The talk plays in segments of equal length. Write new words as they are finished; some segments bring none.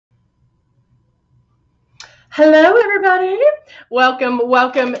Hello, everybody.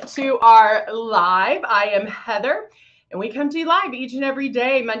 Welcome to our live. I am Heather, and we come to you live each and every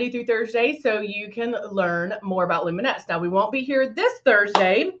day, Monday through Thursday, so you can learn more about Luminess. Now, we won't be here this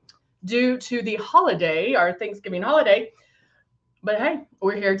Thursday due to the holiday, our Thanksgiving holiday, but hey,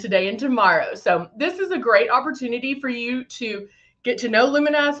 we're here today and tomorrow. So, this is a great opportunity for you to get to know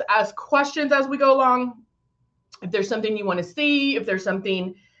Luminess, ask questions as we go along. If there's something you want to see, if there's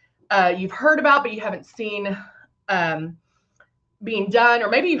something you've heard about but you haven't seen um, being done, or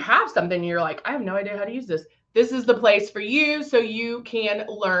maybe you have something and you're like, I have no idea how to use this. This is the place for you so you can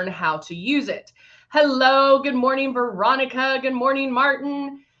learn how to use it. Hello, good morning, Veronica. Good morning,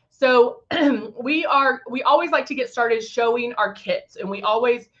 Martin. So we always like to get started showing our kits, and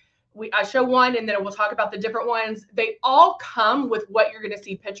I show one and then we'll talk about the different ones. They all come with what you're going to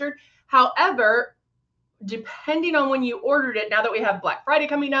see pictured. However, depending on when you ordered it, now that we have Black Friday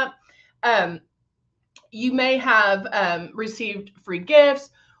coming up, you may have received free gifts,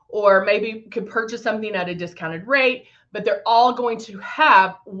 or maybe could purchase something at a discounted rate, but they're all going to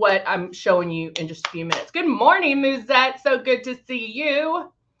have what I'm showing you in just a few minutes. Good morning, Musette. So good to see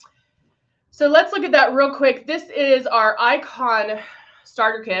you. So let's look at that real quick. This is our Icon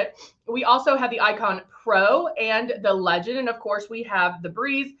starter kit. We also have the Icon Pro and the Legend, and of course we have the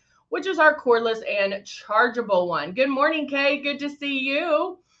Breeze, which is our cordless and chargeable one. Good morning, Kay. Good to see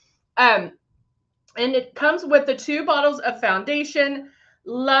you. And it comes with the 2 bottles of foundation,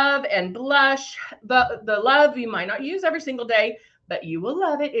 Love and Blush. The Love you might not use every single day, but you will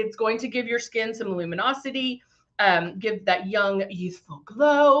love it. It's going to give your skin some luminosity, give that young, youthful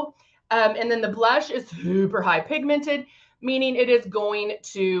glow. And then the Blush is super high pigmented, meaning it is going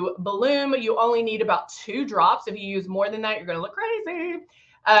to bloom. You only need about 2 drops. If you use more than that, you're going to look crazy.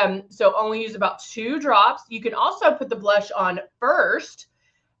 So only use about 2 drops. You can also put the blush on first,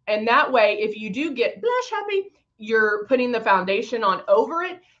 and that way, if you do get blush happy, you're putting the foundation on over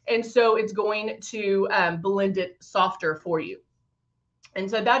it. And so it's going to blend it softer for you. And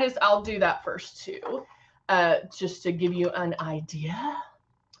so I'll do that first too, just to give you an idea.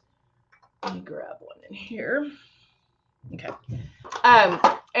 Let me grab one in here. Okay.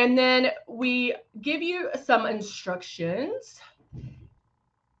 And then we give you some instructions.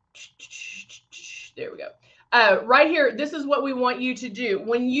 There we go. Right here, this is what we want you to do.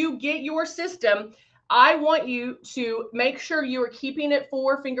 When you get your system, I want you to make sure you are keeping it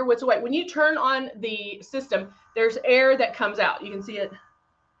 4 finger widths away. When you turn on the system, there's air that comes out. You can see it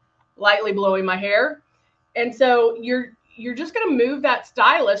lightly blowing my hair. And so you're just going to move that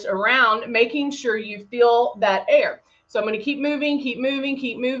stylus around, making sure you feel that air. So I'm going to keep moving,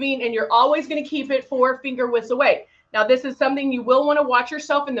 and you're always going to keep it 4 finger widths away. Now, this is something you will want to watch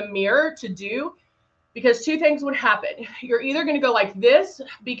yourself in the mirror to do, because 2 things would happen. You're either going to go like this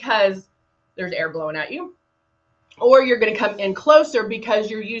because there's air blowing at you, or you're going to come in closer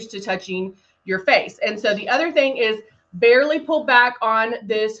because you're used to touching your face. And so the other thing is barely pull back on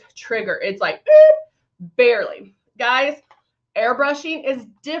this trigger. It's like barely. Guys, airbrushing is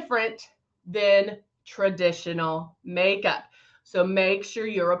different than traditional makeup. So make sure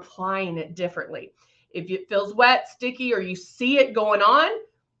you're applying it differently. If it feels wet, sticky, or you see it going on,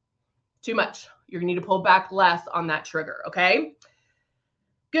 too much. You're going to need to pull back less on that trigger, okay?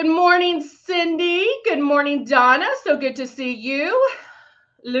 Good morning, Cindy. Good morning, Donna. So good to see you.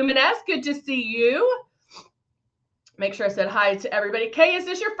 Luminess, good to see you. Make sure I said hi to everybody. Kay, is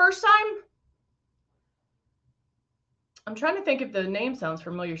this your first time? I'm trying to think if the name sounds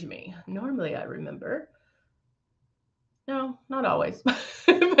familiar to me. Normally I remember. No, not always.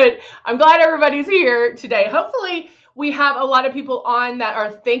 But I'm glad everybody's here today. Hopefully we have a lot of people on that are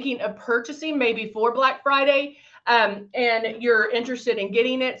thinking of purchasing maybe for Black Friday, and you're interested in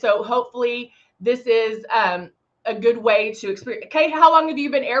getting it. So hopefully this is a good way to experience. Okay, how long have you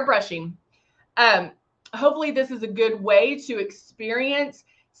been airbrushing? Hopefully this is a good way to experience,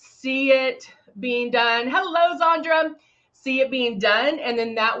 see it being done. Hello, Zandra. See it being done, and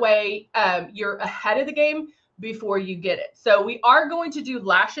then that way you're ahead of the game before you get it. So we are going to do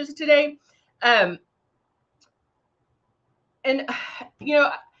lashes today. And, you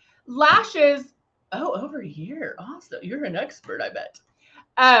know, lashes, over a year. Awesome. You're an expert, I bet.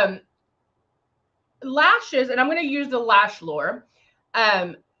 Lashes, and I'm going to use the Lash Lure,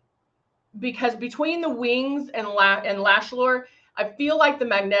 because between the wings and Lash Lure, I feel like the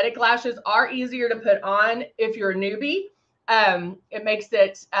magnetic lashes are easier to put on if you're a newbie. It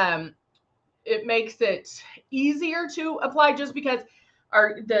makes it easier to apply, just because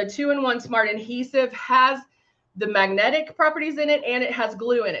the 2-in-1 Smart Adhesive has the magnetic properties in it, and it has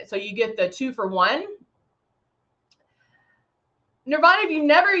glue in it. So you get the 2-for-1. Nirvana, if you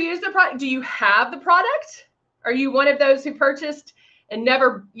never used the product, do you have the product? Are you one of those who purchased and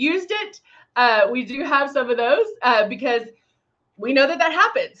never used it? We do have some of those because we know that that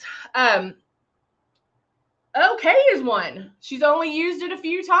happens. Okay is one. She's only used it a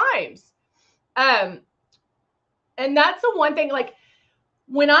few times. And that's the one thing, like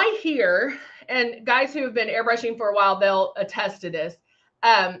when I hear, and guys who have been airbrushing for a while, they'll attest to this.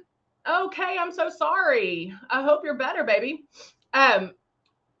 Okay, I'm so sorry. I hope you're better, baby.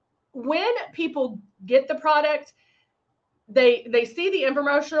 When people get the product, they see the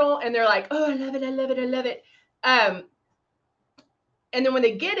infomercial and they're like, oh, I love it, I love it, I love it. And then when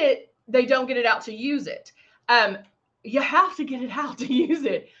they get it, they don't get it out to use it. You have to get it out to use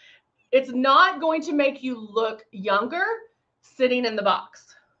it. It's not going to make you look younger sitting in the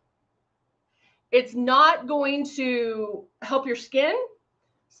box. It's not going to help your skin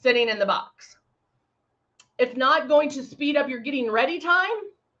sitting in the box. It's not going to speed up your getting ready time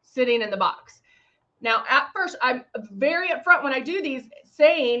sitting in the box. Now, at first, I'm very upfront when I do these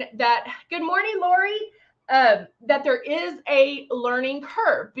saying that, good morning, Lori, that there is a learning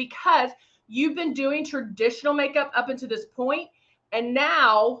curve because you've been doing traditional makeup up until this point, and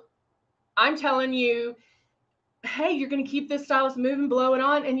now I'm telling you, hey, you're going to keep this stylus moving, blowing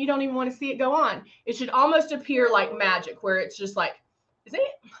on, and you don't even want to see it go on. It should almost appear like magic, where it's just like,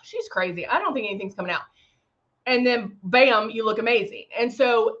 she's crazy. I don't think anything's coming out. And then bam, you look amazing. And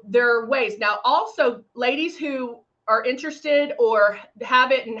so there are ways. Now, also ladies who are interested or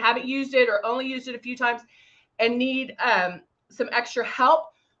have it and haven't used it or only used it a few times and need some extra help,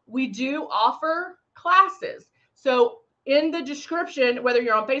 we do offer classes. So in the description, whether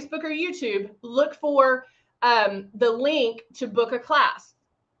you're on Facebook or YouTube, look for the link to book a class.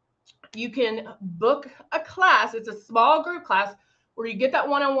 You can book a class. It's a small group class where you get that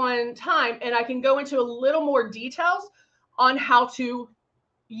one-on-one time, and I can go into a little more details on how to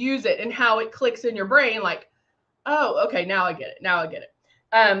use it and how it clicks in your brain. Like, oh, okay, now I get it. Now I get it.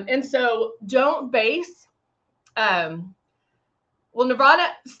 And so don't base. Well, Nirvana,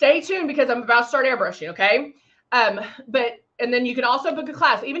 stay tuned because I'm about to start airbrushing. Okay. And then you can also book a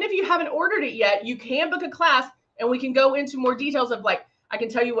class. Even if you haven't ordered it yet, you can book a class and we can go into more details of, like, I can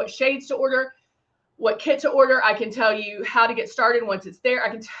tell you what shades to order, what kit to order. I can tell you how to get started once it's there. I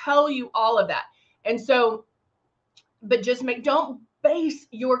can tell you all of that. And so, but just don't base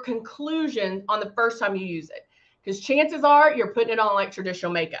your conclusion on the first time you use it, because chances are you're putting it on like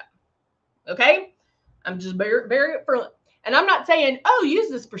traditional makeup. Okay. I'm just very, very upfront. And I'm not saying, oh, use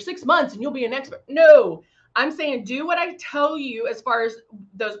this for 6 months and you'll be an expert. No, I'm saying do what I tell you as far as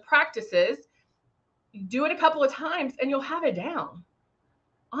those practices. Do it a couple of times and you'll have it down.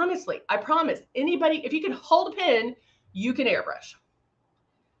 Honestly, I promise. Anybody, if you can hold a pen, you can airbrush.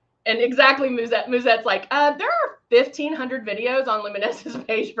 And exactly, Muzette's like, there are 1,500 videos on Luminess's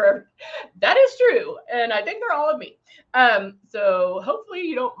page for, that is true. And I think they're all of me. So hopefully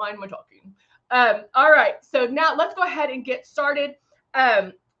you don't mind my talking. All right, so now let's go ahead and get started.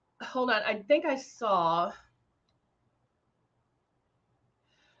 Hold on, I think I saw.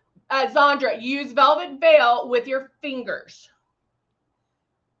 Zandra, use velvet veil with your fingers.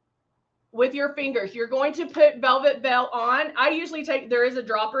 With your fingers. You're going to put velvet veil on. I usually there is a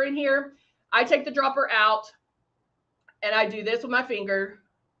dropper in here. I take the dropper out and I do this with my finger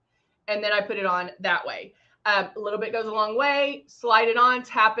and then I put it on that way. A little bit goes a long way. Slide it on,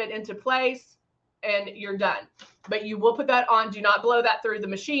 tap it into place, and you're done. But you will put that on. Do not blow that through the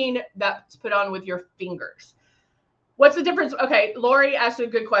machine. That's put on with your fingers. What's the difference? Okay, Lori asked a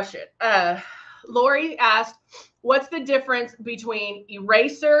good question. Lori asked, what's the difference between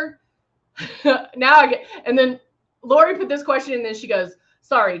eraser? Now I get, and then Lori put this question and then she goes,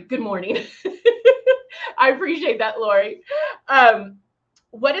 sorry, good morning. I appreciate that, Lori.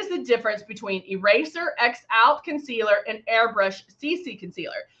 What is the difference between eraser X out concealer and airbrush CC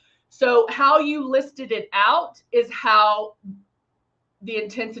concealer? So how you listed it out is how the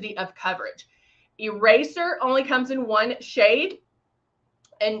intensity of coverage. Eraser only comes in one shade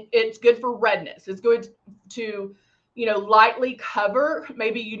and it's good for redness. It's good to, lightly cover.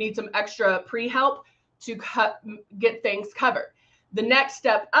 Maybe you need some extra pre-help to get things covered. The next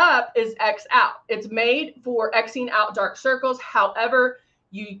step up is X out. It's made for Xing out dark circles. However,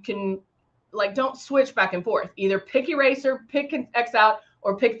 you can, don't switch back and forth. Either pick eraser, pick X out,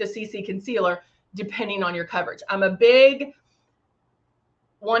 or pick the CC concealer, depending on your coverage. I'm a big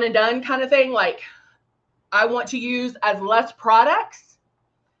one and done kind of thing. Like, I want to use as less products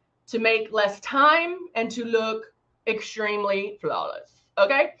to make less time and to look extremely flawless.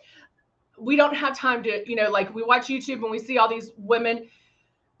 Okay. We don't have time to, we watch YouTube and we see all these women,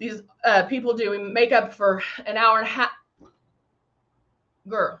 these people doing makeup for an hour and a half.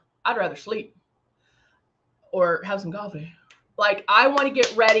 Girl, I'd rather sleep. or have some coffee. Like, I want to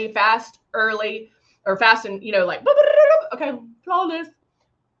get ready fast, early, or fast and, you know, like, okay, flawless,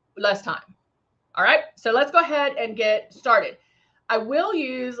 less time. All right, so let's go ahead and get started. I will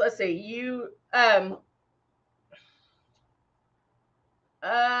use, let's see,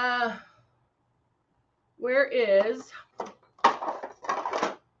 where is,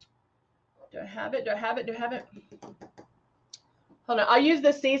 do I have it? Do I have it? Do I have it? Hold on, I'll use the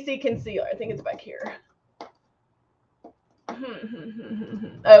CC concealer. I think it's back here.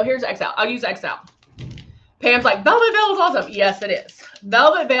 Oh, here's XL. I'll use XL. Pam's like, Velvet Veil is awesome. Yes, it is.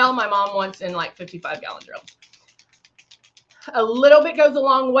 Velvet Veil, my mom wants in like 55-gallon drums. A little bit goes a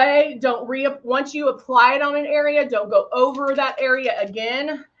long way. Once you apply it on an area, don't go over that area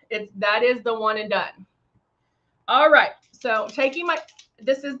again. That is the one and done. All right. So taking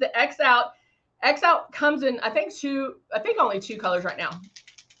this is the X Out. X Out comes in, I think only 2 colors right now.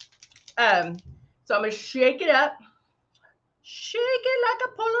 So I'm going to shake it up. Shake it like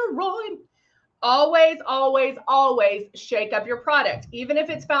a Polaroid. Always, always, always shake up your product. Even if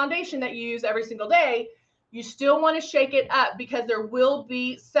it's foundation that you use every single day, you still want to shake it up because there will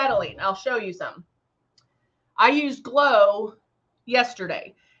be settling. I'll show you some. I used Glow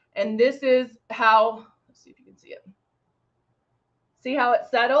yesterday, and this is how, let's see if you can see it. See how it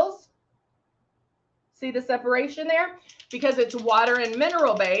settles? See the separation there? Because it's water and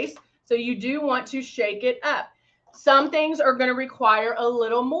mineral base, so you do want to shake it up. Some things are going to require a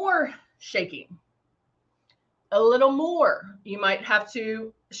little more shaking. A little more. You might have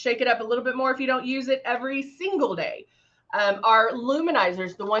to shake it up a little bit more if you don't use it every single day. Our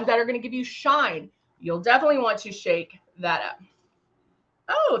luminizers, the ones that are going to give you shine, you'll definitely want to shake that up.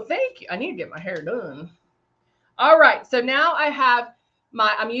 Oh, thank you. I need to get my hair done. All right. So now I have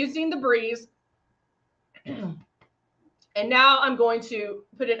I'm using the Breeze. And now I'm going to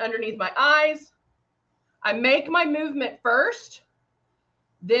put it underneath my eyes. I make my movement first,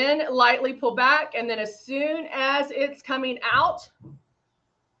 then lightly pull back. And then as soon as it's coming out,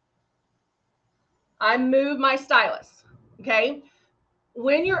 I move my stylus. Okay.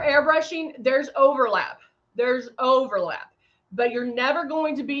 When you're airbrushing, there's overlap. But you're never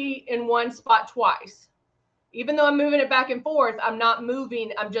going to be in one spot twice. Even though I'm moving it back and forth, I'm not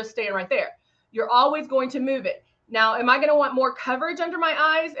moving. I'm just staying right there. You're always going to move it. Now, am I going to want more coverage under my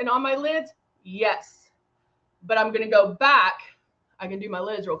eyes and on my lids? Yes. But I'm going to go back. I can do my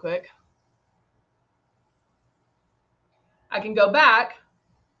lids real quick. I can go back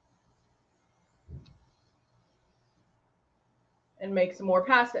and make some more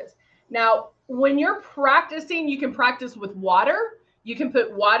passes. Now, when you're practicing, you can practice with water. You can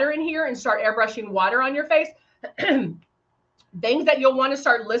put water in here and start airbrushing water on your face. Things that you'll want to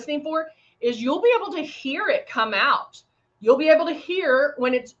start listening for is you'll be able to hear it come out. You'll be able to hear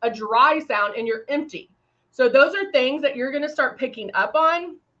when it's a dry sound and you're empty. So those are things that you're going to start picking up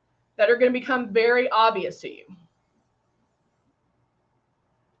on that are going to become very obvious to you.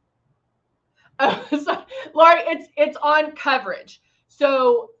 So, Laurie, it's on coverage.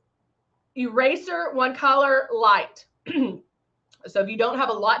 So eraser, one color, light. So if you don't have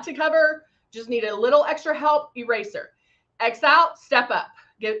a lot to cover, just need a little extra help, eraser. X out, step up.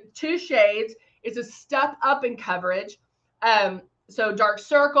 Get 2 shades. It's a step up in coverage. So dark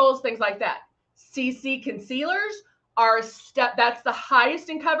circles, things like that. CC concealers are a step, that's the highest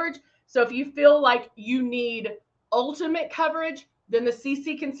in coverage. So if you feel like you need ultimate coverage, then the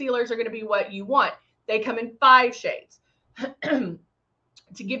CC concealers are going to be what you want. They come in 5 shades. To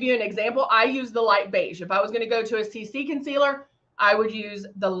give you an example, I use the light beige. If I was going to go to a CC concealer, I would use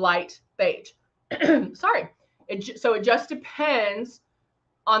the light beige. Sorry. So it just depends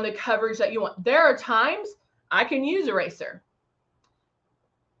on the coverage that you want. There are times I can use eraser.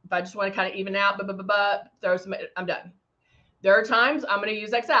 If I just want to kind of even out, throw some, I'm done. There are times I'm going to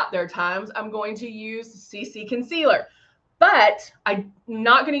use X out. There are times I'm going to use CC concealer, but I'm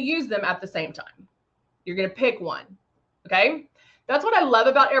not going to use them at the same time. You're going to pick one. Okay. That's what I love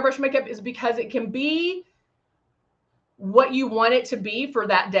about airbrush makeup, is because it can be what you want it to be for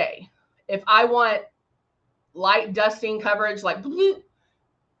that day. If I want light dusting coverage, like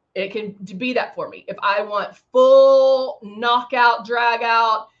it can be that for me. If I want full knockout, drag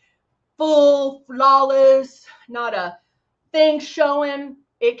out, full flawless, not a thing showing,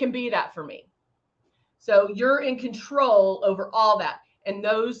 it can be that for me. So you're in control over all that. And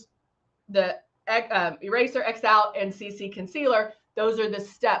those, the eraser, X out, and CC concealer, those are the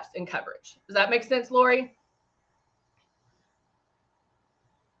steps in coverage. Does that make sense, Lori?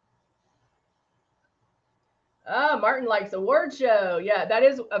 Oh, Martin likes a word show. Yeah, that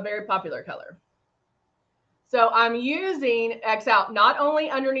is a very popular color. So I'm using X Out not only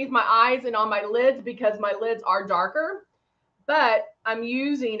underneath my eyes and on my lids because my lids are darker, but I'm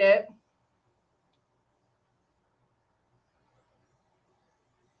using it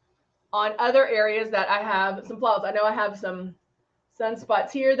on other areas that I have some flaws. I know I have some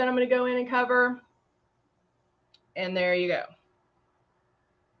sunspots here that I'm going to go in and cover. And there you go.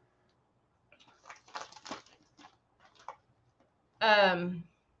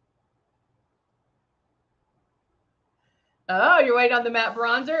 Oh, you're waiting on the matte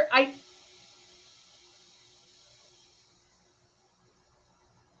bronzer? I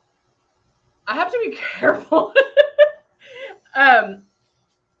have to be careful. I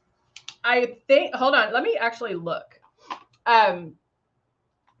think, hold on, let me actually look. Our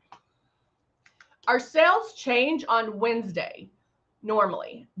sales change on Wednesday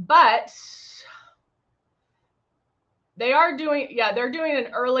normally, but they are doing, yeah, they're doing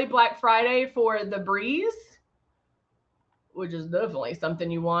an early Black Friday for the Breeze, which is definitely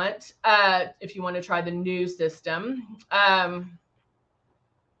something you want if you want to try the new system. Hold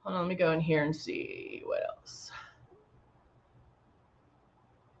on, let me go in here and see what else.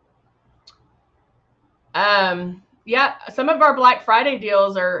 Yeah, some of our Black Friday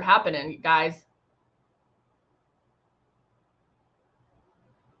deals are happening, guys.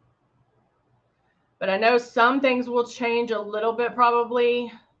 But I know some things will change a little bit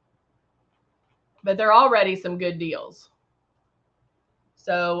probably, but they're already some good deals.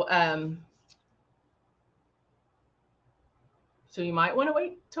 So, so you might want to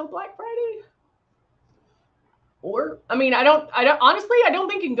wait till Black Friday. Or, I mean, I don't honestly, I don't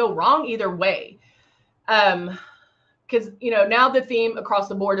think you can go wrong either way. Because, you know, now the theme across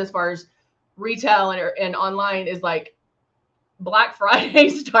the board as far as retail and online is like Black Friday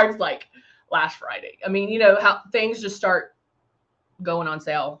starts like last Friday. I mean, you know how things just start going on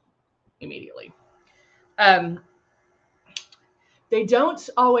sale immediately. They don't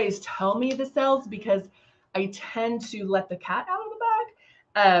always tell me the sales because I tend to let the cat out of the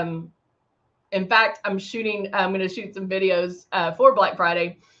bag. In fact, I'm going to shoot some videos for Black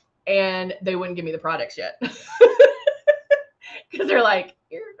Friday, and they wouldn't give me the products yet because they're like,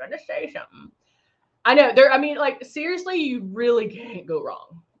 you're going to say something. I know. I mean, like, seriously, you really can't go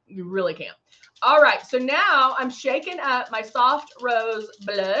wrong. You really can't. All right. So now I'm shaking up my Soft Rose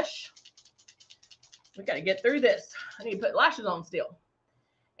blush. We got to get through this. I need to put lashes on still.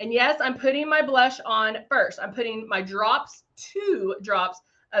 And yes, I'm putting my blush on first. I'm putting my drops, 2 drops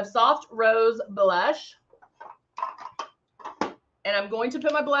of Soft Rose blush. And I'm going to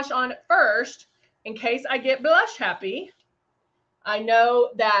put my blush on first in case I get blush happy. I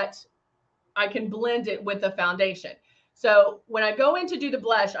know that I can blend it with the foundation. So when I go in to do the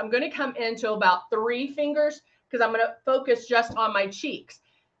blush, I'm going to come into about 3 fingers because I'm going to focus just on my cheeks.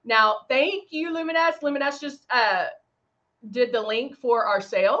 Now, thank you, Luminess. Luminess just did the link for our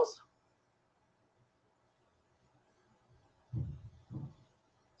sales.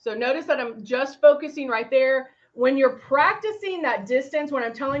 So notice that I'm just focusing right there. When you're practicing that distance, when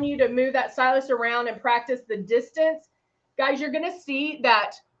I'm telling you to move that stylus around and practice the distance, guys, you're going to see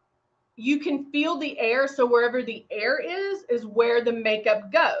that you can feel the air. So wherever the air is where the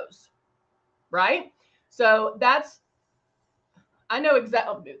makeup goes, right? So that's, I know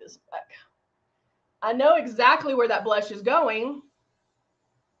exactly, I'll move this back. I know exactly where that blush is going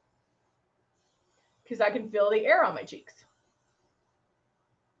because I can feel the air on my cheeks.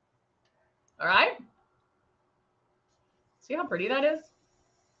 All right. See how pretty that is?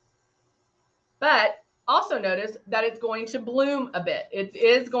 But also notice that it's going to bloom a bit. It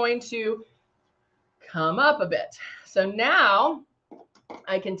is going to come up a bit. So now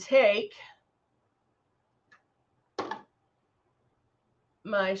I can take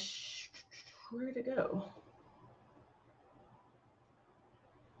my, where did it go?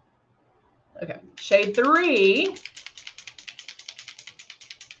 Okay, shade 3.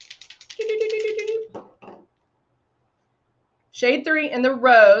 Shade 3 in the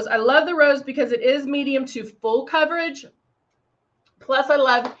rose. I love the rose because it is medium to full coverage. Plus, I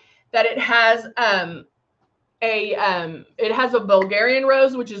love that it has a Bulgarian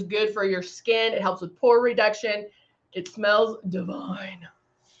rose, which is good for your skin. It helps with pore reduction. It smells divine.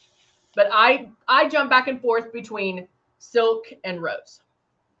 But I jump back and forth between silk and rose.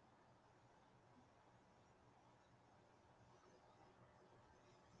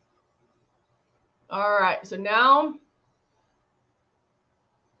 All right, so now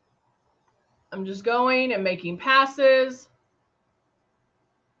I'm just going and making passes,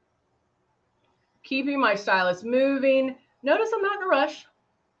 keeping my stylus moving. Notice I'm not in a rush.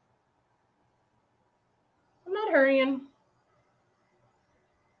 I'm not hurrying.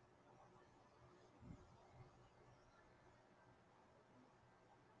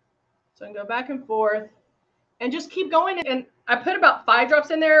 So I can go back and forth and just keep going. And I put about 5 drops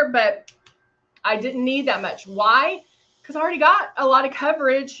in there, but I didn't need that much. Why? Because I already got a lot of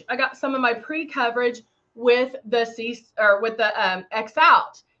coverage. I got some of my pre-coverage with the X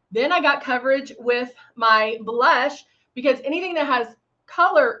out. Then I got coverage with my blush, because anything that has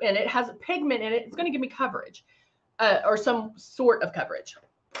color in it, has pigment in it, it's going to give me coverage, or some sort of coverage.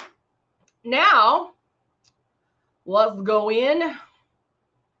 Now, let's go in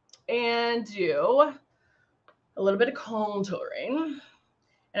and do a little bit of contouring.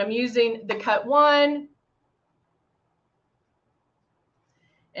 And I'm using the Cut 1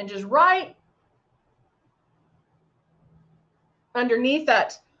 and just right underneath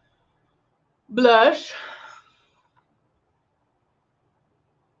that blush.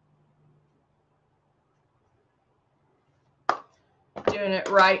 Doing it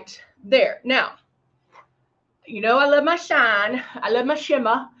right there. Now, you know I love my shine. I love my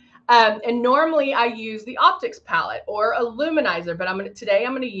shimmer. And normally I use the Optics palette or a luminizer, but today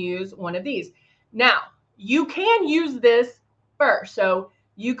I'm going to use one of these. Now, you can use this first. So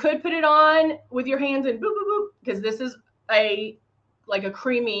you could put it on with your hands and boop, boop, boop, because this is like a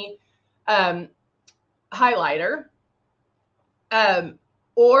creamy highlighter.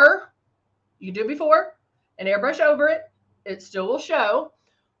 Or you do before and airbrush over it. It still will show.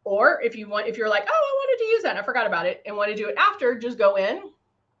 Or if you're like, oh, I wanted to use that and I forgot about it and want to do it after, just go in.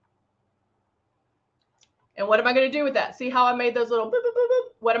 And what am I going to do with that? See how I made those little boop, boop, boop,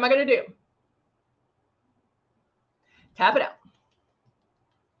 boop? What am I going to do? Tap it out.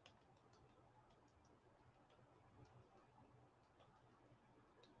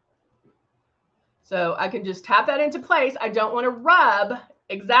 So I can just tap that into place. I don't want to rub.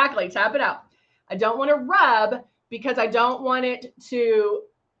 Exactly. Tap it out. I don't want to rub because I don't want it to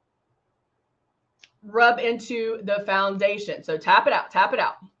rub into the foundation. So tap it out. Tap it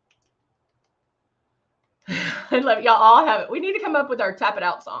out. I love it. Y'all all have it. We need to come up with our tap it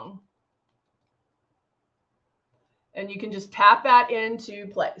out song. And you can just tap that into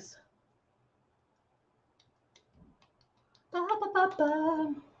place. Ba, ba, ba,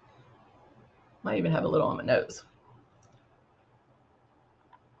 ba. Might even have a little on my nose.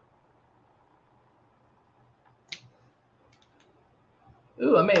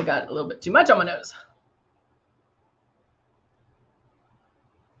 Ooh, I may have got a little bit too much on my nose.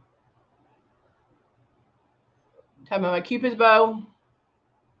 Tapping my Cupid's bow.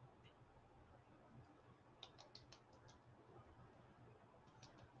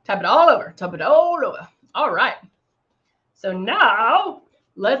 Tap it all over. Tap it all over. All right. So now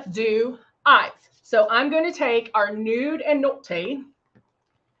let's do eyes. So I'm going to take our Nude and Naughty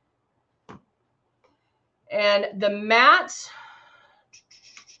and the matte.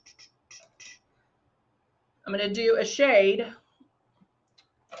 I'm going to do a shade.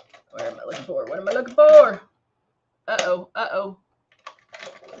 Where am I looking for? What am I looking for? Uh-oh, uh-oh.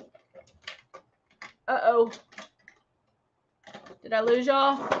 Uh-oh. Did I lose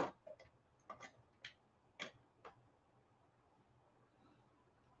y'all?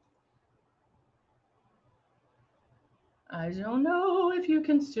 I don't know if you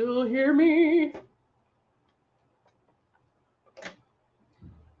can still hear me.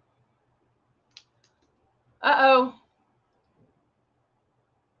 Uh-oh.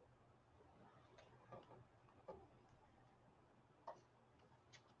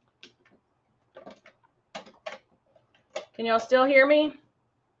 Can y'all still hear me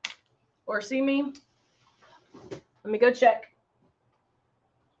or see me? Let me go check.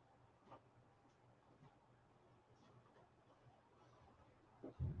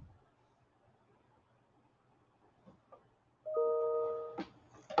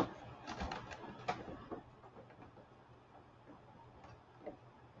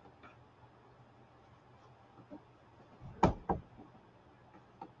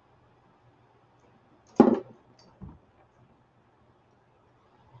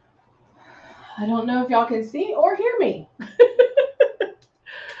 I don't know if y'all can see or hear me.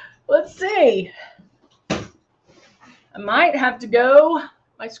 Let's see. I might have to go.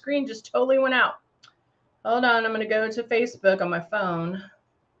 My screen just totally went out. Hold on. I'm going to go to Facebook on my phone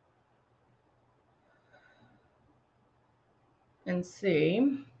and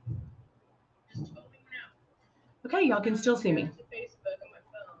see. Okay, y'all can still see me.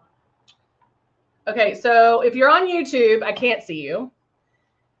 Okay, so if you're on YouTube, I can't see you.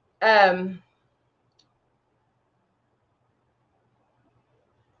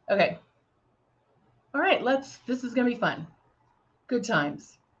 Okay. All right, this is going to be fun. Good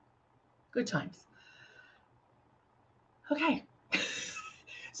times. Good times. Okay.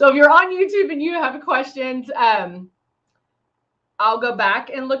 So if you're on YouTube and you have questions, I'll go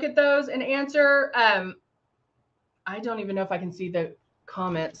back and look at those and answer. I don't even know if I can see the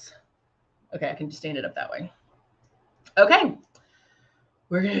comments. Okay, I can just stand it up that way. Okay,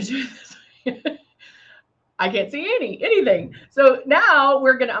 we're gonna do this. I can't see anything. So now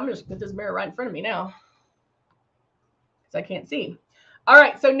I'm gonna just put this mirror right in front of me now, because I can't see. All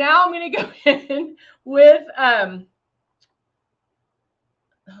right, so now I'm gonna go in with oh,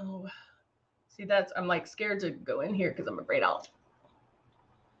 see, I'm like scared to go in here because I'm afraid I'll.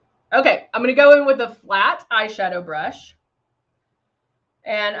 Okay, I'm gonna go in with a flat eyeshadow brush.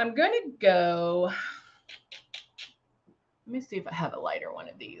 And I'm going to go, let me see if I have a lighter one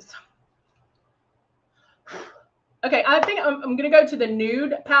of these. Okay, I think I'm going to go to the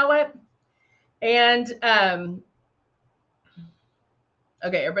nude palette. And,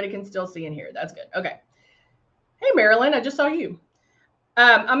 okay, everybody can still see in here. That's good. Okay. Hey, Marilyn, I just saw you.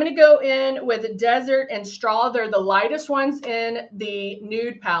 I'm going to go in with Desert and Straw. They're the lightest ones in the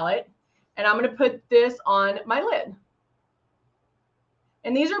nude palette. And I'm going to put this on my lid.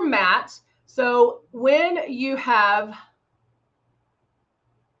 And these are matte. So when you have,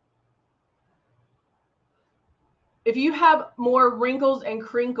 if you have more wrinkles and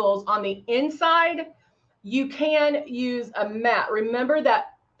crinkles on the inside, you can use a matte. Remember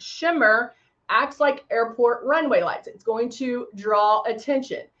that shimmer acts like airport runway lights. It's going to draw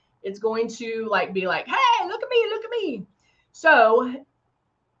attention. It's going to be like, hey, look at me, look at me. So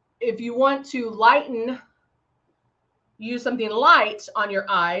if you want to lighten, use something light on your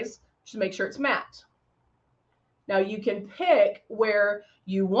eyes, just make sure it's matte. Now you can pick where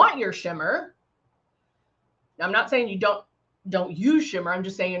you want your shimmer. Now, I'm not saying you don't use shimmer. I'm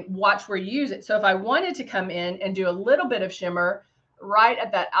just saying watch where you use it. So if I wanted to come in and do a little bit of shimmer right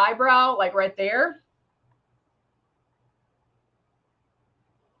at that eyebrow, like right there,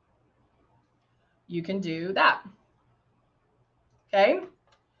 you can do that. Okay.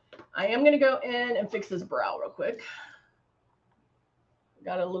 I am going to go in and fix this brow real quick.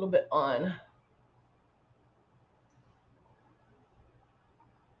 Got a little bit on.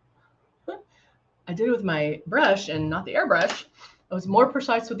 I did it with my brush and not the airbrush. I was more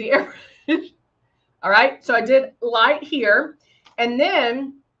precise with the airbrush. All right, so I did light here, and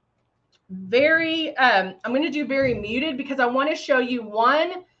then I'm going to do very muted because I want to show you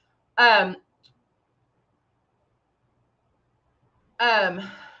one.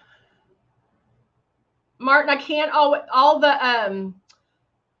 Martin, I can't all the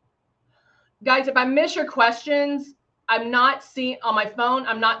guys. If I miss your questions, I'm not seeing on my phone.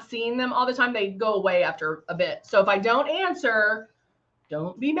 I'm not seeing them all the time. They go away after a bit. So if I don't answer,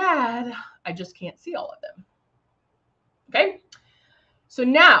 don't be mad. I just can't see all of them. Okay. So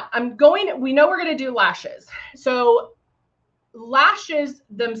now we know we're going to do lashes. So lashes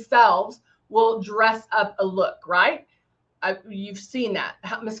themselves will dress up a look, right? You've seen that.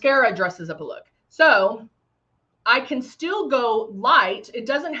 Mascara dresses up a look. So I can still go light. It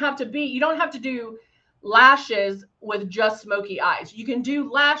doesn't have to be, you don't have to do lashes with just smoky eyes. You can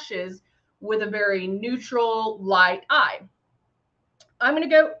do lashes with a very neutral light eye. I'm going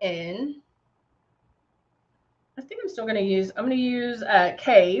to go in. I think I'm still going to use, I'm going to use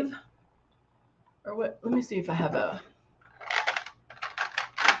Cave. Or what? Let me see if I have a.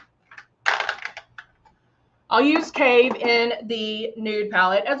 I'll use Cave in the nude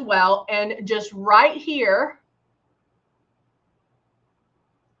palette as well. And just right here.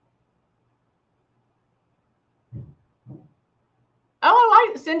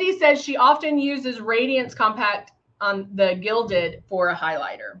 Oh, Cindy says she often uses Radiance Compact on the Gilded for a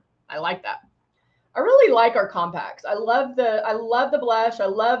highlighter. I like that. I really like our compacts. I love the blush. I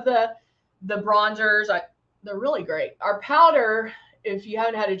love the bronzers. They're really great. Our powder, if you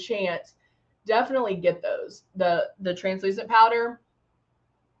haven't had a chance, definitely get those. The translucent powder,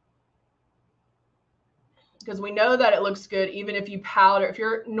 because we know that it looks good even if you powder. If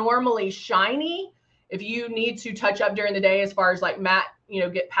you're normally shiny, if you need to touch up during the day as far as like matte,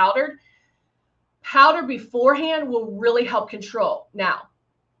 get powdered, powder beforehand will really help control. Now,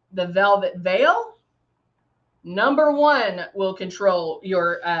 the Velvet Veil, #1, will control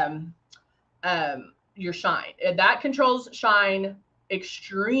your shine. That controls shine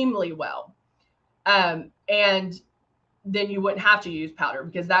extremely well. And then you wouldn't have to use powder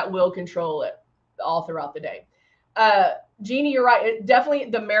because that will control it all throughout the day. Jeannie, you're right. Definitely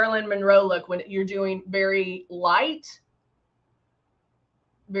the Marilyn Monroe look when you're doing very light,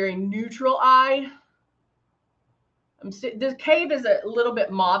 very neutral eye. The Cave is a little bit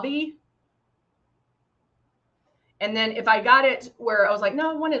mauvey. And then if I got it where I was like,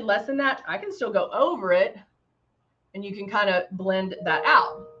 no, I wanted less than that, I can still go over it and you can kind of blend that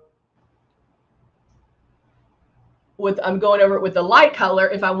out. I'm going over it with the light color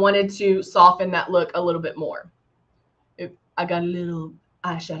if I wanted to soften that look a little bit more. If I got a little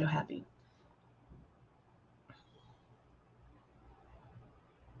eyeshadow happy.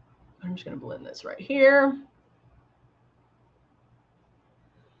 I'm just going to blend this right here.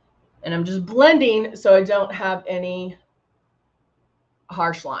 And I'm just blending so I don't have any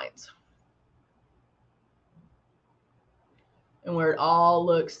harsh lines. And where it all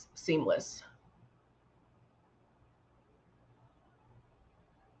looks seamless.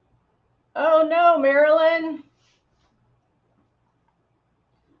 Oh no, Marilyn.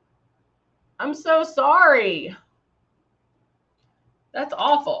 I'm so sorry. That's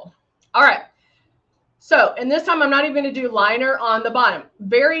awful. All right. So, and this time I'm not even going to do liner on the bottom.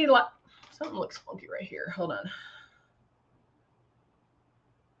 Something looks funky right here. Hold on.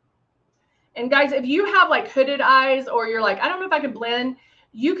 And guys, if you have like hooded eyes or you're like, I don't know if I can blend,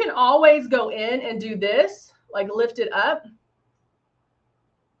 you can always go in and do this, like lift it up.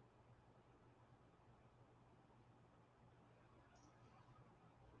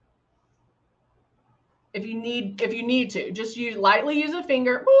 If you need to, just lightly use a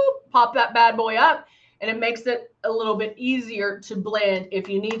finger, boop, pop that bad boy up, and it makes it a little bit easier to blend if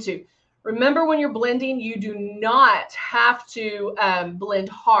you need to. Remember, when you're blending, you do not have to blend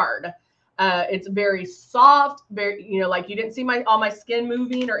hard. It's very soft, very, you know, like you didn't see all my skin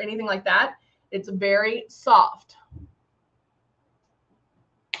moving or anything like that. It's very soft.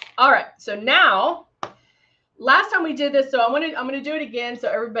 All right, so now, last time we did this, so I'm gonna do it again so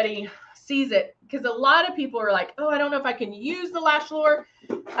everybody sees it, because a lot of people are like, oh, I don't know if I can use the lash lure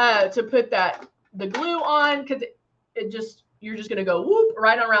to put the glue on, because you're just gonna go whoop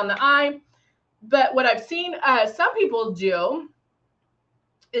right around the eye. But what I've seen some people do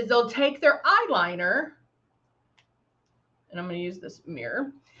is they'll take their eyeliner, and I'm gonna use this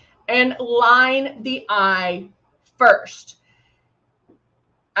mirror, and line the eye first.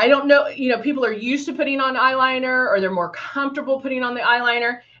 I don't know, you know, people are used to putting on eyeliner, or they're more comfortable putting on the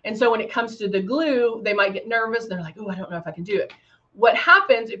eyeliner. And so when it comes to the glue, they might get nervous. They're like, oh, I don't know if I can do it. What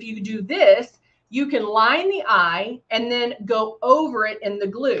happens if you do this, you can line the eye and then go over it in the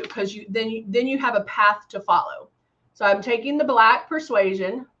glue, because then you have a path to follow. So I'm taking the black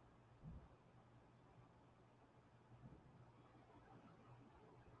Persuasion.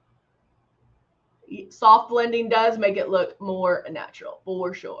 Soft blending does make it look more natural,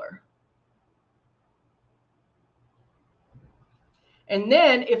 for sure. And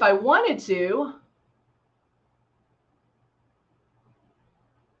then if I wanted to,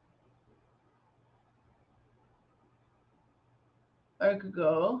 I could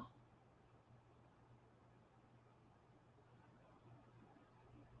go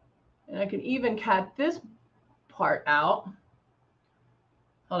and I can even cut this part out.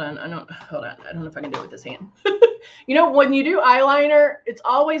 Hold on, I don't know if I can do it with this hand. You know, when you do eyeliner, it's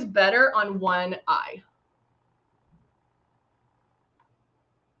always better on one eye.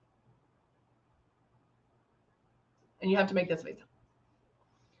 And you have to make this face.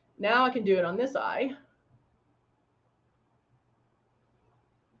 Now I can do it on this eye.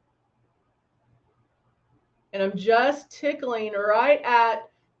 And I'm just tickling right at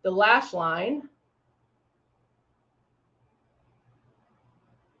the lash line.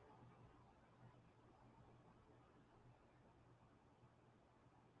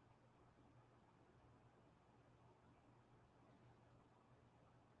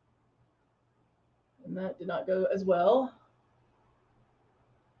 And that did not go as well,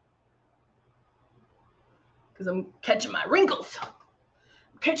 because I'm catching my wrinkles.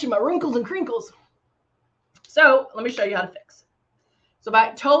 I'm catching my wrinkles and crinkles. So let me show you how to fix. So if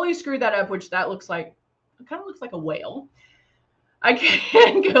I totally screwed that up, which that looks like, it kind of looks like a whale, I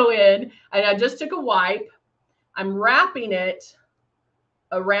can go in and I just took a wipe. I'm wrapping it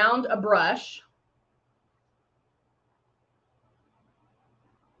around a brush.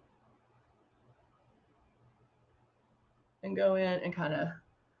 And go in and kind of,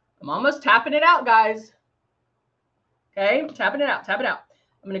 I'm almost tapping it out, guys. Okay, tapping it out, tap it out.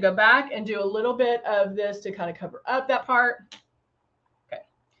 I'm going to go back and do a little bit of this to kind of cover up that part. Okay,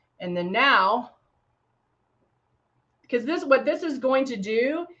 and then now, because what this is going to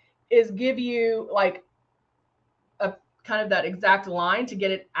do is give you like a kind of that exact line to get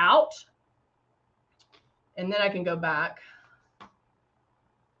it out. And then I can go back.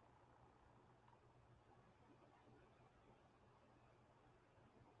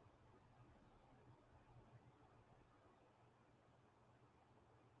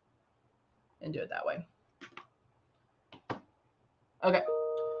 And do it that way. Okay.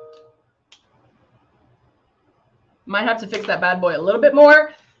 Might have to fix that bad boy a little bit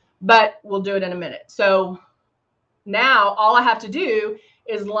more, but we'll do it in a minute. So Now all I have to do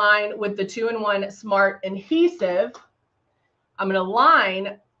is line with the 2-in-1 Smart Adhesive. I'm going to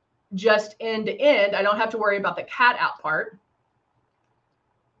line just end to end. I don't have to worry about the cat out part.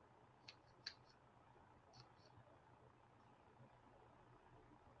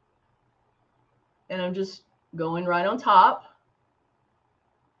 And I'm just going right on top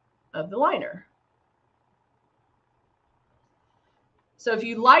of the liner. So if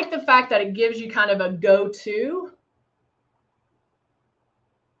you like the fact that it gives you kind of a go-to,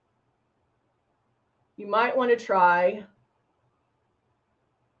 you might want to try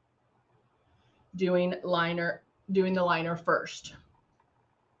doing the liner first.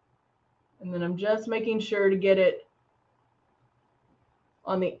 And then I'm just making sure to get it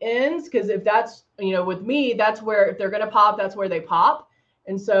on the ends, because if that's, with me, that's where, if they're going to pop, that's where they pop.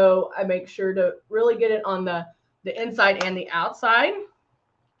 And so I make sure to really get it on the inside and the outside.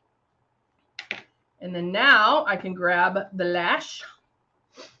 And then now I can grab the lash.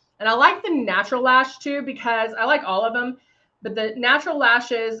 And I like the natural lash too, because I like all of them, but the natural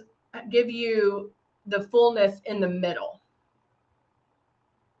lashes give you the fullness in the middle.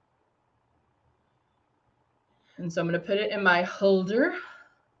 And so I'm going to put it in my holder.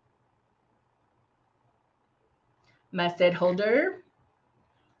 My set holder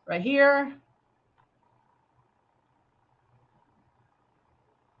right here.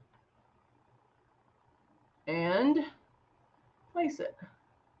 And place it.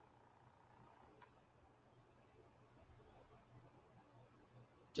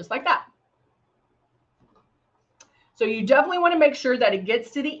 Just like that. So you definitely want to make sure that it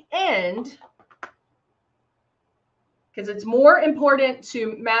gets to the end, because it's more important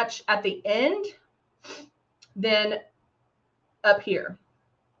to match at the end than up here.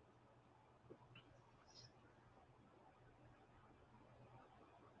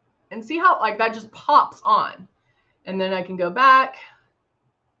 And see how like that just pops on. And then I can go back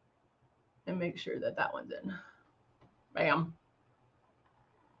and make sure that that one's in. Bam.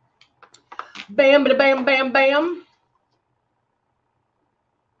 Bam, bada, bam, bam, bam.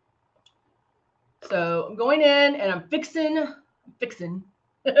 So I'm going in and I'm fixing.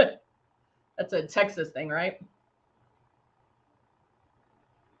 That's a Texas thing, right?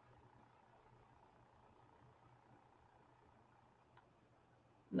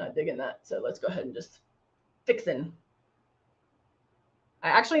 I'm not digging that. So let's go ahead and just fixing. I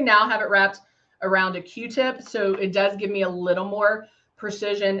actually now have it wrapped around a Q-tip, so it does give me a little more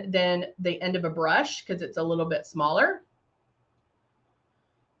precision than the end of a brush because it's a little bit smaller.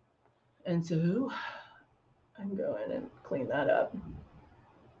 And so I'm going and clean that up.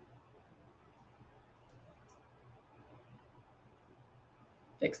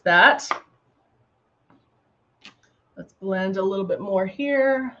 Fix that. Let's blend a little bit more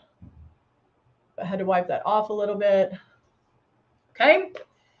here. I had to wipe that off a little bit. Okay,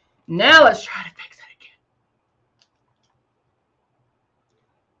 now let's try to fix it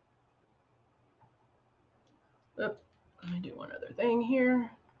again. Oops, let me do one other thing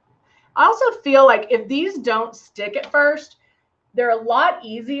here. I also feel like if these don't stick at first, they're a lot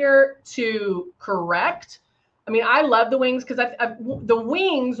easier to correct. I mean, I love the wings because the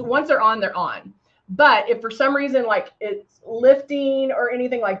wings, once they're on, they're on. But if for some reason like it's lifting or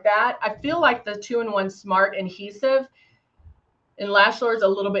anything like that, I feel like the 2-in-1 Smart Adhesive in Lash Lure is a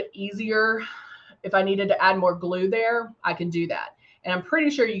little bit easier. If I needed to add more glue there, I can do that. And I'm pretty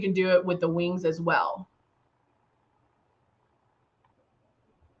sure you can do it with the wings as well.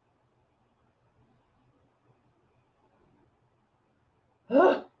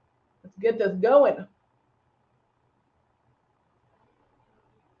 Let's get this going.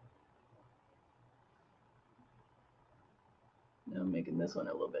 Now I'm making this one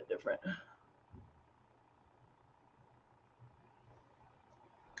a little bit different.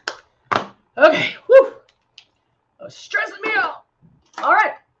 Okay, whew. That was stressing me out. All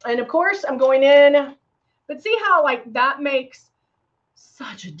right, and of course I'm going in, but see how like that makes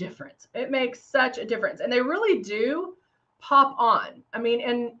such a difference. It makes such a difference, and they really do pop on. I mean,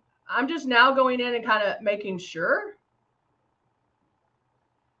 and I'm just now going in and kind of making sure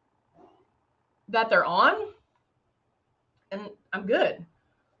that they're on, and I'm good.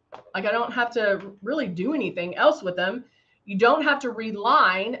 Like I don't have to really do anything else with them. You don't have to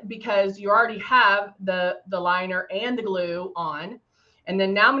reline because you already have the liner and the glue on. And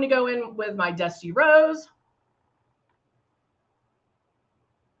then now I'm going to go in with my Dusty Rose.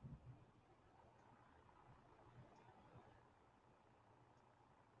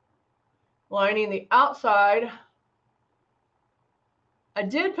 Lining the outside. I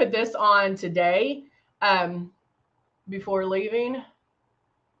did put this on today before leaving,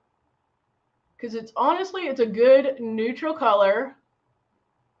 because it's honestly, it's a good neutral color.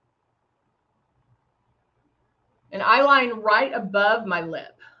 And I line right above my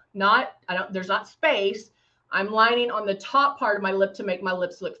lip. There's not space. I'm lining on the top part of my lip to make my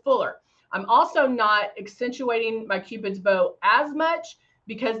lips look fuller. I'm also not accentuating my Cupid's bow as much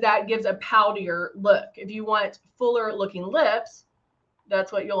because that gives a poutier look. If you want fuller looking lips,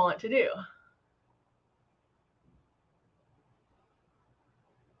 that's what you'll want to do.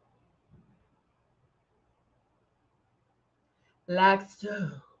 Like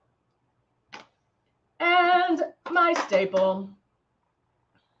so. And my staple.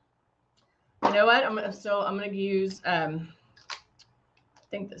 You know what? I'm gonna use I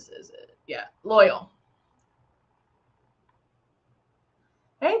think this is it. Yeah, Loyal.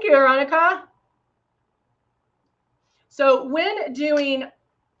 Thank you, Veronica. So when doing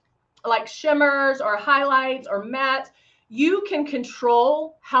like shimmers or highlights or mattes, you can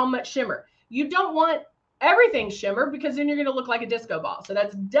control how much shimmer. You don't want everything shimmer because then you're going to look like a disco ball. So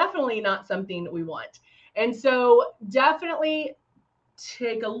that's definitely not something we want. And so definitely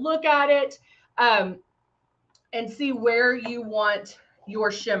take a look at it and see where you want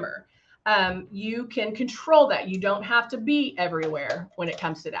your shimmer. You can control that. You don't have to be everywhere when it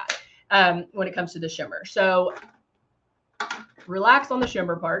comes to that, when it comes to the shimmer. So relax on the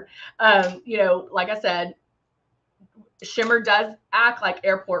shimmer part. You know, like I said, shimmer does act like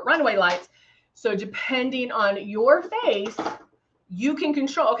airport runway lights. So depending on your face, you can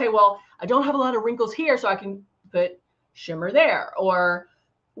control, okay, well, I don't have a lot of wrinkles here, so I can put shimmer there. Or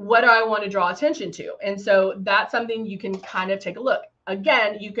what do I want to draw attention to? And so that's something you can kind of take a look.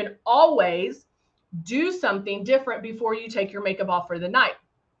 Again, you can always do something different before you take your makeup off for the night.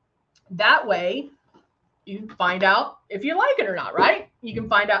 That way, you find out if you like it or not, right? You can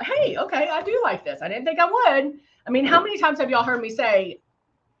find out, hey, okay, I do like this. I didn't think I would. I mean, how many times have y'all heard me say,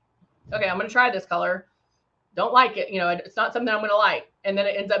 okay, I'm going to try this color. Don't like it. You know, it's not something I'm going to like. And then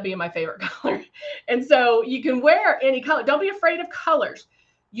it ends up being my favorite color. And so you can wear any color. Don't be afraid of colors.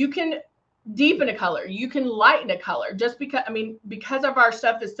 You can deepen a color. You can lighten a color. Just because, I mean, because of our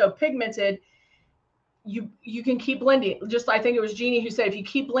stuff is so pigmented, you can keep blending. Just, I think it was Jeannie who said, if you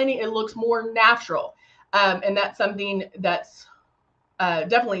keep blending, it looks more natural. And that's something that's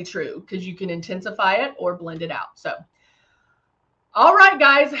definitely true because you can intensify it or blend it out. So, all right,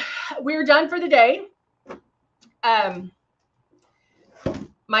 guys, we're done for the day. My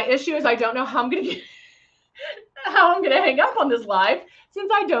issue is I don't know how I'm going to hang up on this live since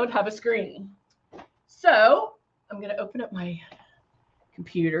I don't have a screen. So I'm going to open up my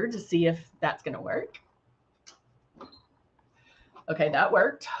computer to see if that's going to work. Okay, that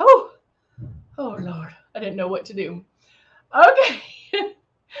worked. Oh, Lord. I didn't know what to do. Okay.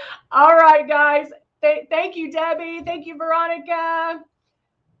 All right, guys. Thank you, Debbie. Thank you, Veronica.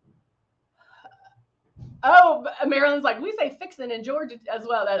 Oh, Marilyn's like, we say fixin' in Georgia as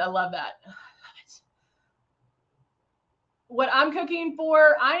well. I love that. I love it. What I'm cooking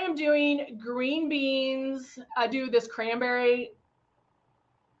for, I am doing green beans. I do this cranberry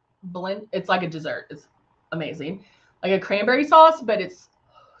blend. It's like a dessert. It's amazing. Like a cranberry sauce, but it's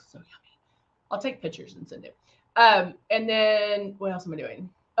so yummy. I'll take pictures and send it. And then what else am I doing?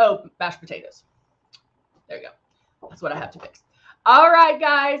 Oh, mashed potatoes. There you go. That's what I have to fix. All right,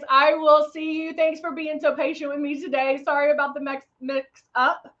 guys, I will see you. Thanks for being so patient with me today. Sorry about the mix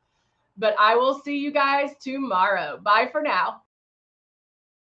up, but I will see you guys tomorrow. Bye for now.